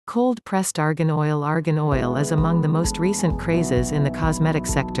Cold-pressed argan oil is among the most recent crazes in the cosmetic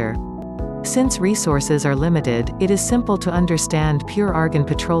sector. Since resources are limited, it is simple to understand pure argan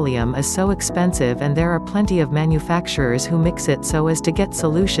petroleum is so expensive, and there are plenty of manufacturers who mix it so as to get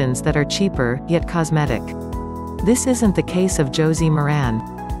solutions that are cheaper, yet cosmetic. This isn't the case of Josie Maran.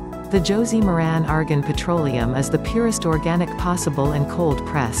 The Josie Maran argan petroleum is the purest organic possible and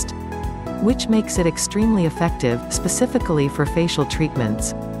cold-pressed, which makes it extremely effective, specifically for facial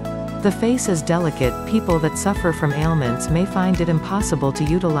treatments. The face is delicate. People that suffer from ailments may find it impossible to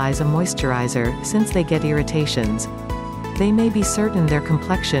utilize a moisturizer, since they get irritations. They may be certain their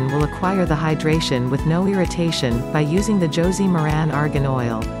complexion will acquire the hydration with no irritation, by using the Josie Maran argan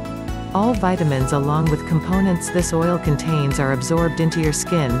oil. All vitamins along with components this oil contains are absorbed into your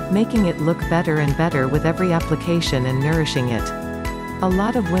skin, making it look better and better with every application and nourishing it. A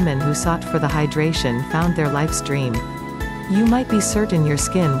lot of women who sought for the hydration found their life's dream. You might be certain your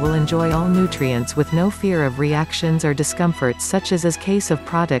skin will enjoy all nutrients with no fear of reactions or discomforts, such as case of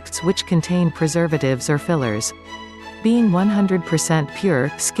products which contain preservatives or fillers. Being 100%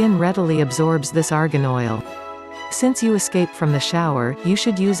 pure, skin readily absorbs this argan oil. Since you escape from the shower, you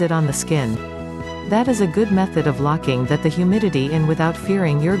should use it on the skin. That is a good method of locking the humidity in without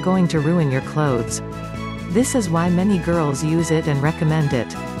fearing you're going to ruin your clothes. This is why many girls use it and recommend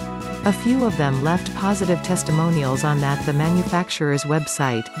it. A few of them left positive testimonials on the manufacturer's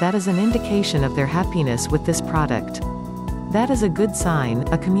website. That is an indication of their happiness with this product. That is a good sign,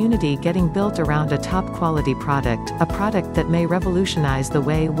 a community getting built around a top-quality product, a product that may revolutionize the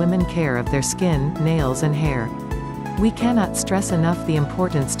way women care of their skin, nails and hair. We cannot stress enough the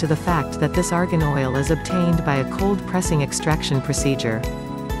importance to the fact that this argan oil is obtained by a cold pressing extraction procedure.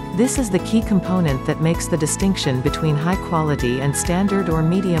 This is the key component that makes the distinction between high-quality and standard or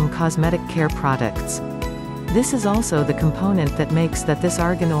medium cosmetic care products. This is also the component that makes this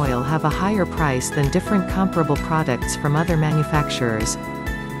argan oil have a higher price than different comparable products from other manufacturers.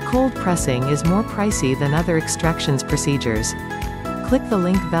 Cold pressing is more pricey than other extractions procedures. Click the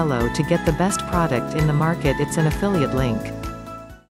link below to get the best product in the market. It's an affiliate link.